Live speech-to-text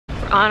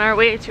On our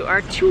way to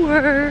our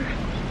tour.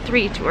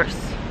 3 tours.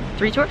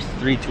 3 tours?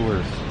 3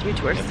 tours. 3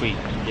 tours. If we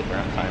get there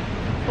on time.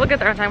 We'll get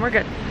there on time, we're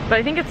good. But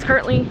I think it's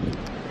currently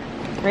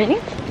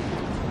raining.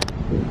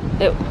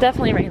 It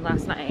definitely rained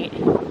last night.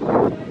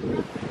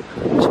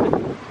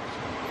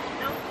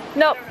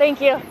 Nope, thank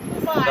you.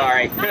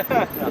 Sorry.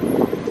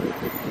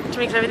 Which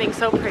makes everything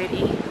so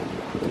pretty.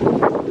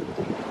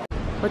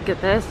 Look at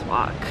this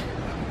walk.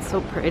 It's so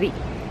pretty.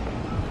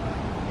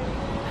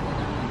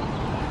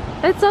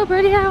 It's so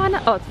pretty, I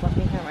wanna. Oh, it's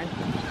fluffy. Never mind.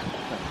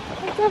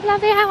 It's so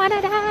fluffy, I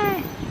wanna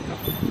die.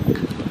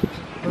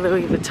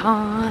 Louis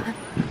Vuitton.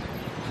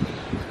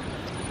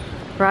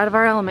 We're out of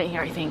our element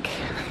here, I think.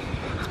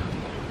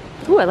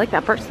 Ooh, I like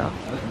that purse though.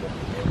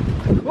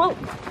 Whoa.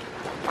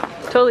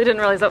 Totally didn't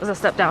realize that was a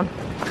step down.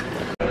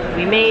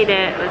 We made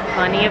it with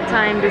plenty of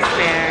time to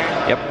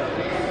spare. Yep.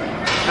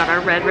 Got our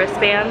red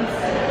wristbands.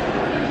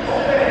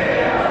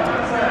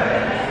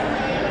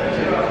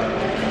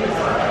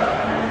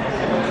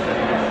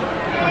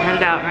 We're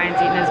headed out. Ryan's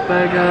eating his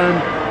burger.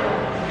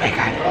 Hey,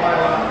 guy.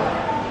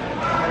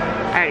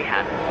 I already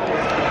had it.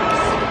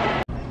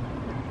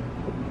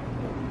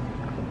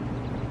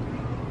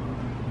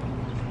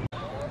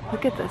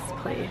 Look at this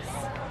place.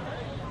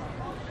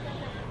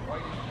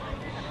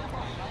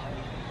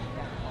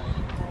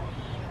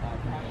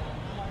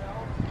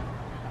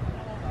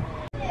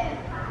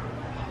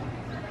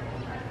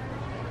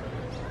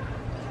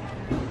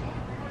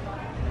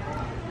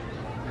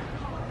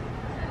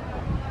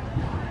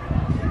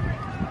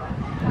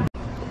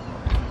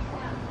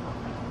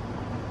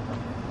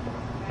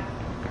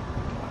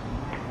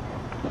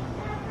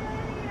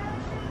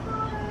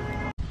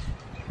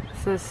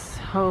 This is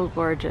so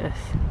gorgeous.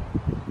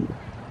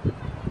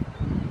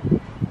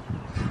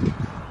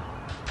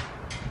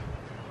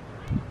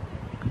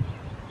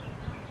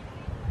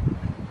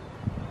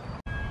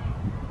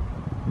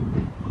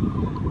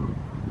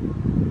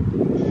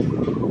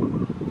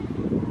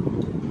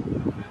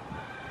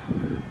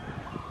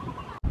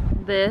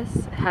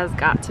 This has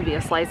got to be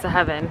a slice of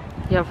heaven.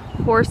 You have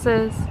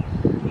horses,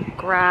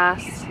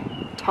 grass,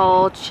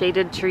 tall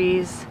shaded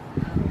trees,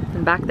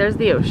 and back there's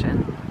the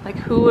ocean. Like,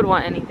 who would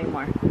want anything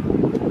more?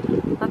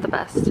 Not the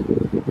best.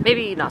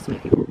 Maybe not so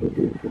many people.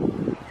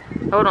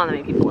 I would want that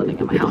many people living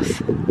in my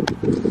house.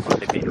 Well,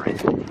 they paid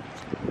rent.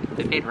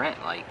 They paid rent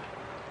like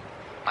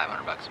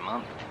 $500 a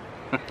month.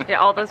 Yeah,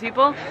 all those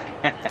people?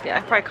 Yeah,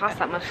 it probably cost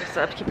that much just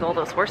to keep all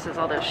those horses,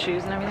 all those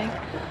shoes and everything.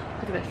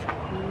 Look at this.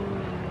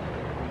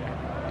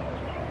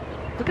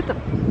 Look at the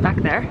back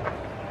there.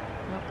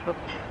 Oh,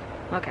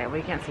 oh. Okay, well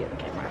you can't see it in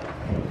the camera.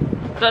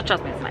 But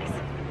trust me, it's nice.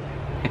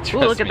 Ooh,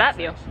 look at that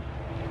view.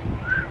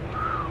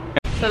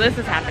 So this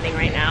is happening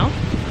right now.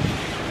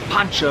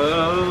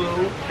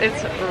 Poncho!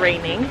 It's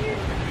raining.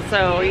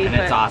 So you And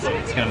it's awesome.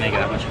 It's gonna make it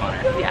that much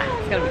funner. Yeah,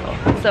 it's gonna be cool.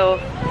 So,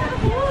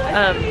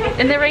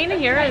 and the rain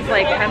here is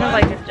like kind of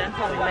like a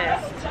gentle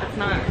mist. It's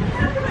not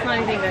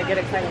anything to get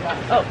excited about.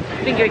 Oh,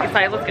 didn't get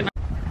excited. Let's get.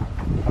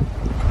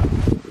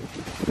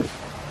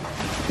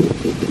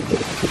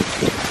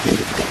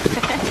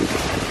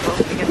 Oh,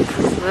 I guess this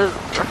is a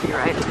roughy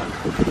ride.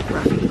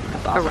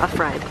 A rough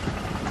ride.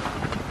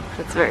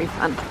 It's very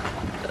fun.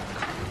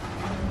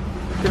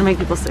 It's gonna make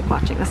people sick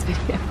watching this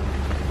video.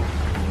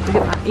 Look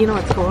at that. You know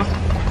what's cool?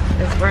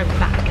 Is we're in the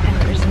back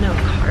and there's no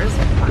cars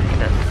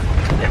behind us.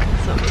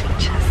 So we can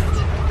just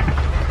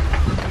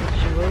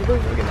Look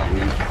at that.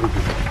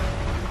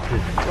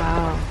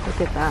 wow,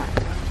 look at that.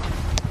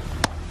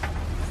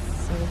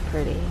 So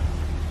pretty.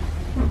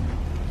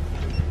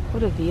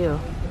 What a view.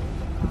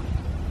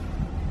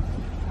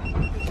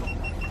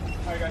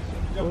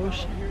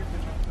 Ocean.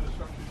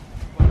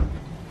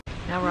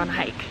 Now we're on a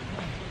hike,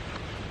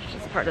 which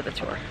is part of the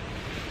tour.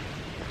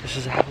 This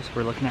is a house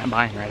we're looking at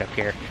buying right up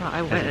here. Oh,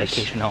 I wish. It's a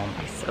vacation home.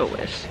 I so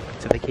wish.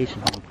 It's a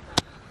vacation home.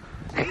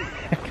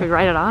 Can we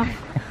write it off?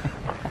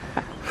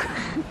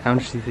 How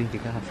much do you think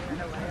it costs?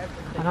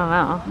 I don't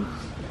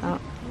know.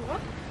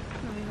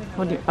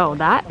 What do you, oh,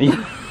 that?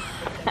 Yeah.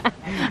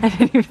 I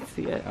didn't even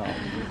see it. Oh.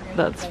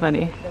 That's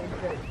funny.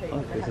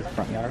 Oh, this is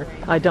front yard.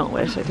 I don't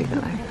wish I think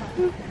that.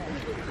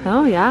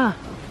 Oh yeah.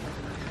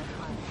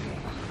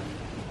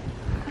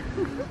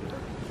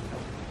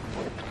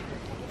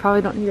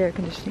 Probably don't need air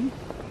conditioning.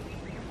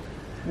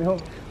 No.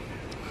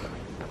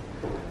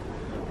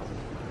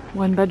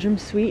 1 bedroom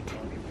suite.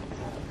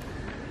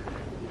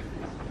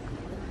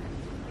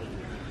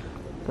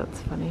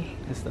 That's funny.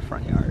 It's the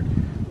front yard.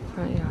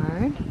 Front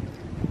yard.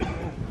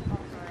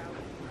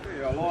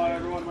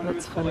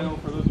 That's funny.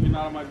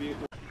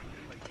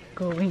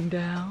 Going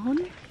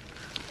down.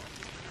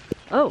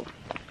 Oh,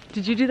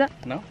 did you do that?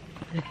 No.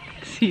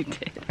 Yes, you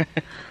did.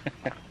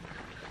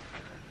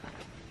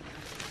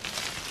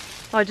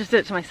 Oh, I just did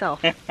it to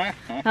myself. That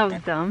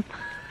was dumb.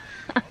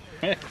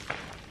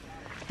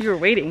 You were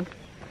waiting.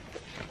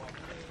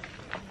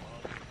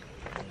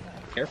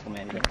 Careful,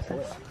 man.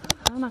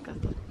 I'm not gonna.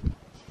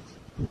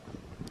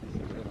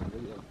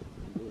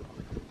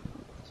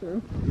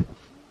 True.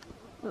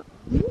 Oh,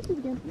 maybe this is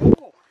again.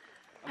 No,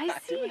 I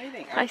see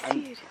it. I see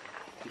it.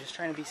 I'm just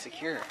trying to be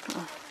secure.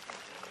 Oh.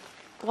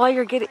 while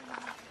you're getting...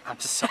 I'm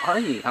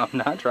sorry, I'm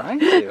not trying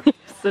to. You're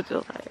such a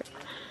liar.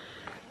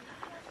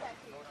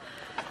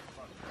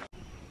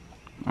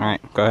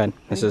 Alright, go ahead.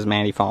 This is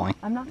Mandy falling.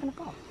 I'm not gonna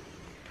fall.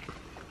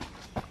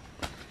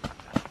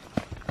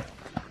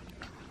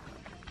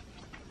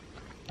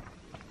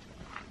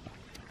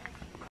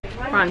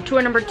 We're on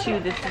tour number 2.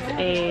 This is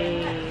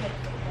a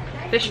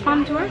fish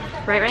pond tour,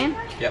 right, Ryan?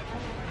 Yep.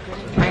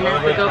 Ryan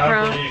has the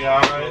GoPro.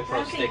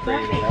 GoPro stick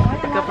ready to go.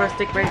 GoPro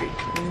stick ready.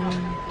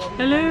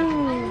 Hello.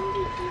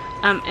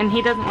 And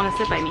he doesn't want to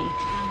sit by me.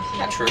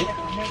 Not true.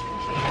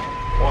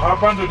 What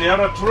happened to the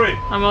other tree?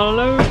 I'm all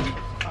alone.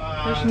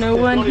 There's no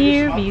one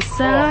here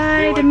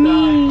beside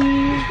me.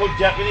 It's called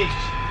Japanese.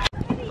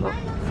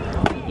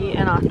 Eat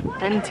an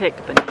authentic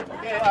banana.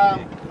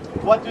 Okay,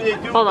 what do they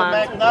do? Hold to on,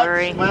 make nuts?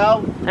 blurry.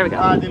 Well, There we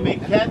go. they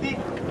make candy.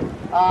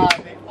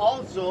 They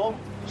also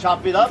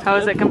chop it up. How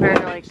is it compared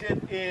to like mix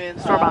it in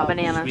store-bought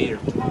bananas? Sweeter.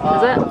 Is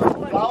it?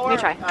 flour. Let me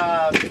try.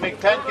 They make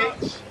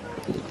pancakes.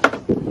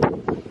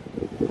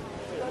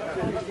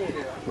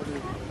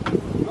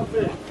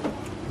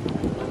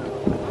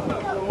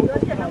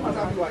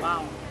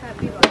 Wow.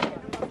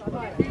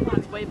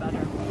 It's way better.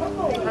 It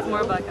has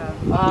more of like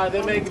a...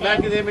 They make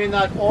macadamia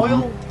nut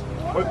oil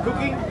for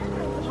cooking.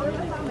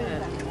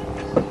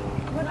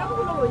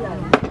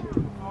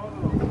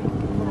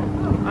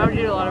 I would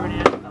eat a lot of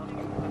bananas though.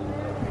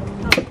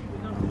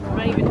 I'm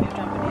not even huge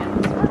on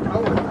bananas.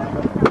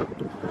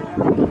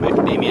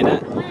 Macadamia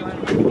nut.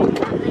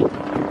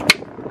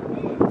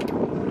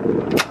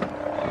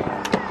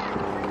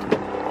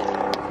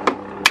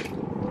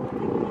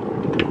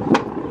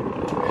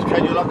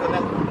 Can you look on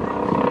that?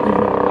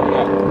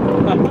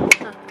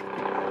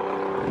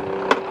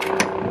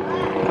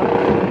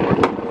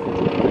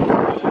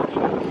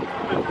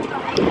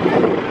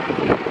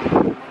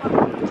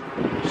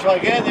 So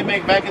again, they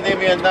make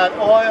macadamia nut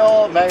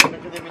oil,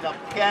 macadamia nut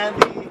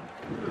candy.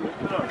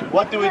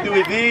 What do we do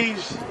with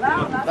these?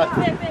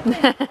 Nothing.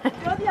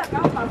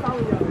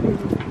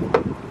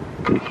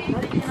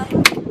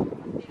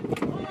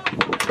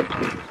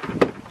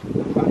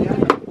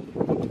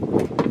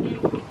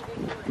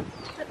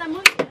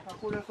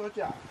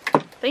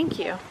 Thank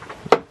you.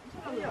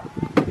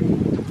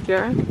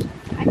 You're You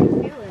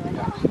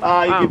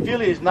can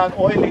feel it's not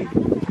oily.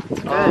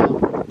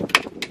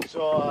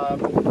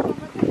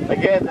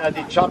 Again,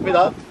 they chop it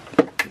up.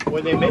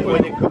 When they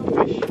cook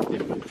fish, they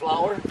put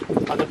flour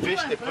on the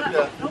fish. They put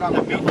the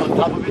meat on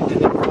top of it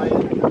and they fry it.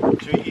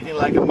 So you're eating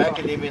like a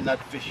macadamia nut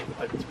fish.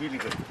 It's really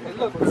good.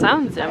 Really good.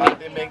 Sounds yummy.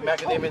 They make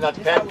macadamia nut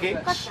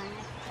pancakes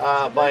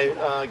by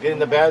getting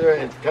the batter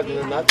and cutting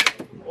the nuts.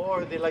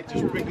 Or they like to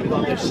sprinkle it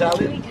on their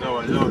salad. A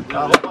whole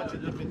bunch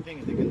of different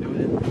things they can do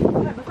with it.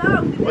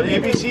 But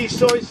ABC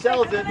Soy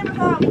sells it,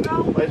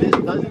 but it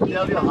doesn't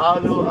tell you how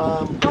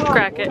to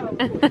Crack it. how to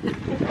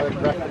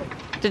crack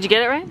it. Did you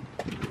get it right?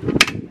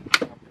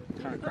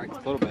 Kind of cracked a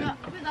little bit.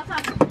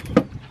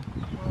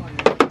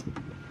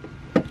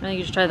 I think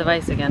you should try the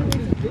vice again.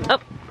 Oh.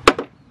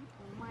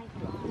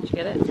 Did you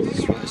get it?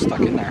 It's really stuck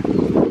in there.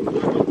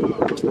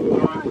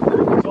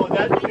 So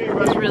that tree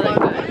It's really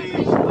good.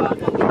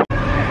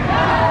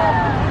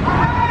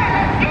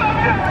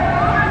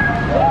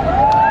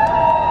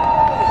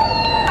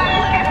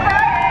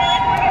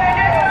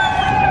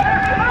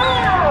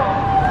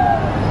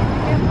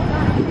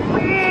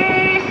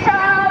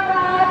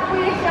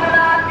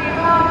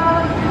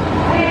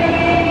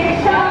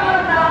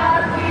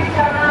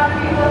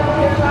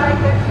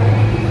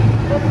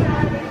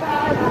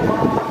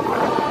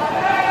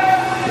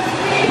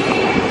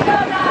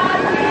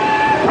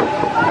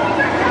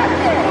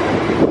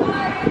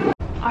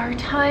 Our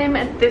time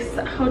at this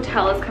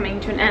hotel is coming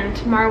to an end.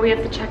 Tomorrow we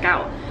have to check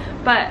out.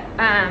 But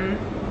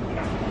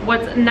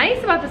what's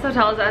nice about this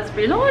hotel is that it's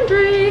free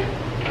laundry.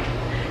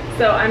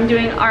 So I'm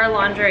doing our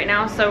laundry right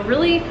now. So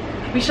really,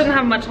 we shouldn't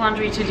have much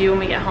laundry to do when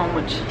we get home,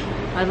 which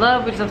I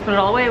love. We just have to put it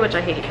all away, which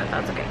I hate, but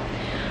that's okay.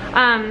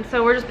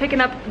 So we're just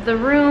picking up the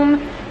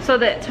room so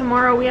that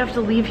tomorrow we have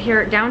to leave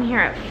here, down here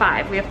at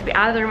 5. We have to be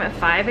out of the room at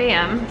 5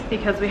 a.m.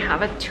 because we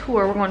have a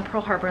tour. We're going to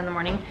Pearl Harbor in the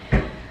morning.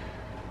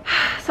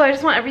 So I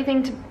just want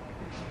everything to...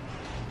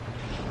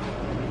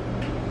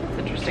 That's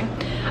interesting.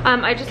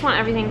 I just want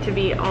everything to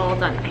be all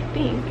done, I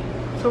think.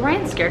 So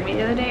Ryan scared me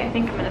the other day. I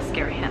think I'm gonna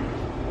scare him.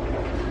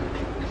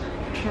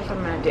 Here's what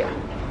I'm gonna do.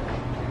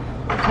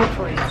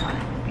 Hopefully it's not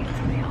being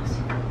somebody else.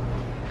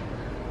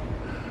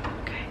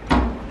 Okay.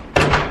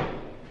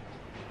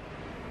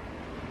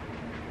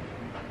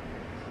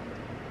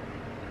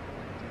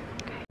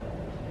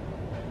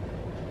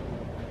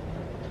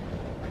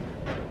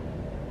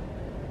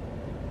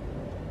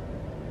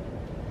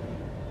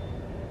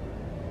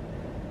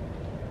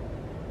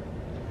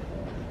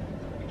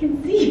 I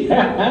can see you.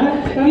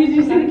 Did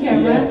you see the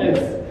camera?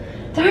 Yes.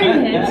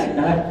 Darn it.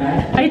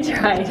 I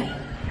tried.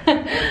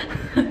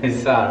 I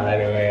saw it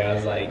right away. I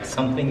was like,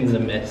 something is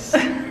amiss.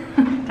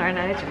 Darn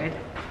it, I tried.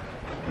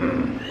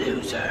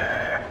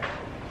 Loser.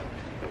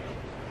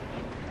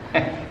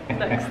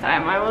 Next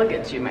time I will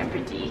get you, my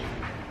pretty.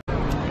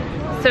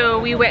 So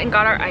we went and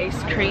got our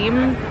ice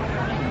cream.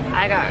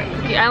 I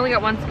only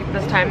got one scoop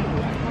this time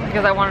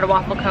because I wanted a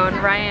waffle cone.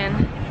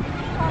 Ryan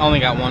Only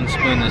got 1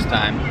 spoon this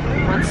time.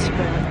 1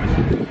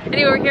 spoon.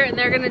 Anyway, we're here and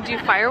they're gonna do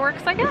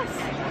fireworks, I guess.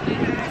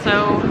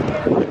 So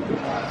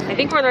I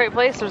think we're in the right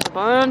place. There's a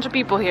bunch of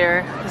people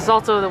here. This is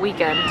also the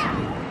weekend.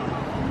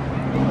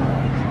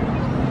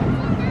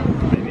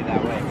 Maybe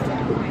that way.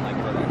 Like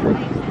where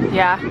that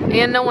Yeah,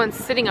 and no one's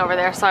sitting over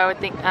there, so I would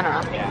think, I don't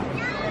know.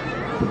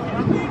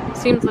 Yeah.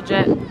 Seems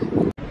legit.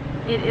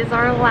 It is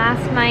our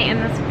last night in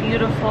this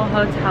beautiful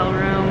hotel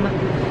room.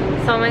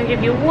 So I'm gonna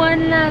give you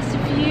one last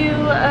view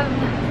of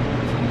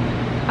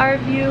our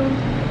view.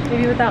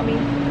 Maybe without me.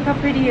 Look how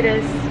pretty it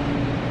is.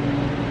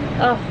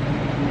 Oh.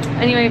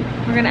 Anyway,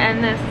 we're gonna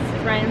end this.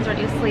 Ryan's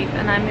already asleep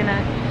and I'm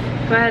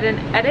gonna go ahead and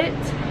edit.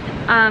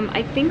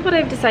 I think what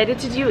I've decided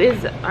to do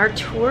is our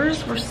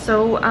tours were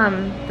so,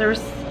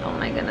 there's, oh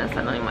my goodness,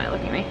 I don't even want to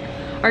look at me.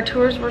 Our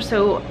tours were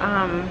so,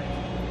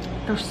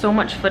 there's so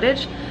much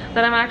footage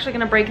that I'm actually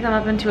gonna break them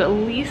up into at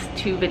least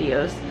 2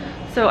 videos.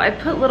 So I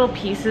put little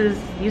pieces,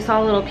 you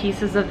saw little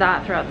pieces of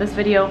that throughout this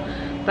video,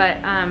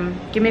 but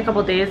give me a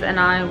couple days and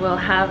I will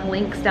have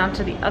links down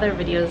to the other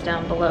videos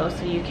down below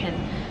so you can,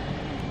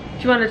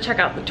 if you want to check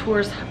out the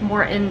tours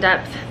more in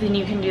depth, then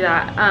you can do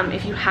that.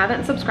 If you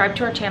haven't subscribed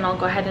to our channel,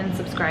 go ahead and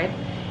subscribe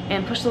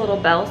and push the little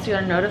bell so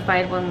you're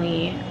notified when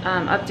we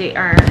update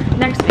our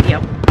next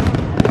video.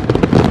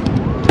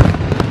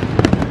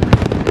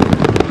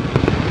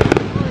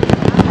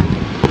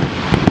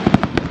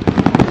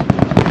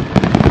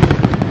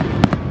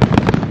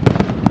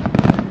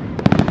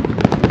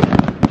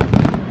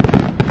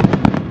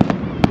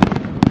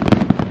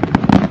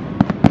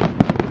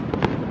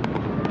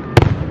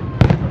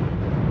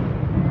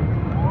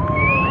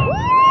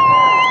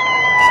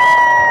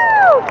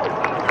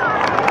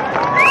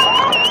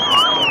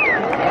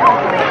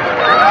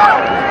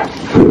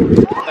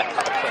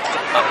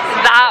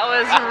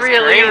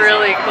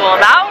 Really cool.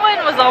 That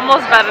one was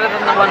almost better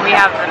than the one we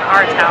have in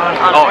our town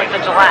on 4th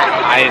of July.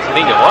 I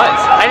think it was.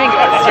 I think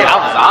it was too. That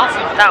was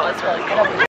awesome. That was really cool.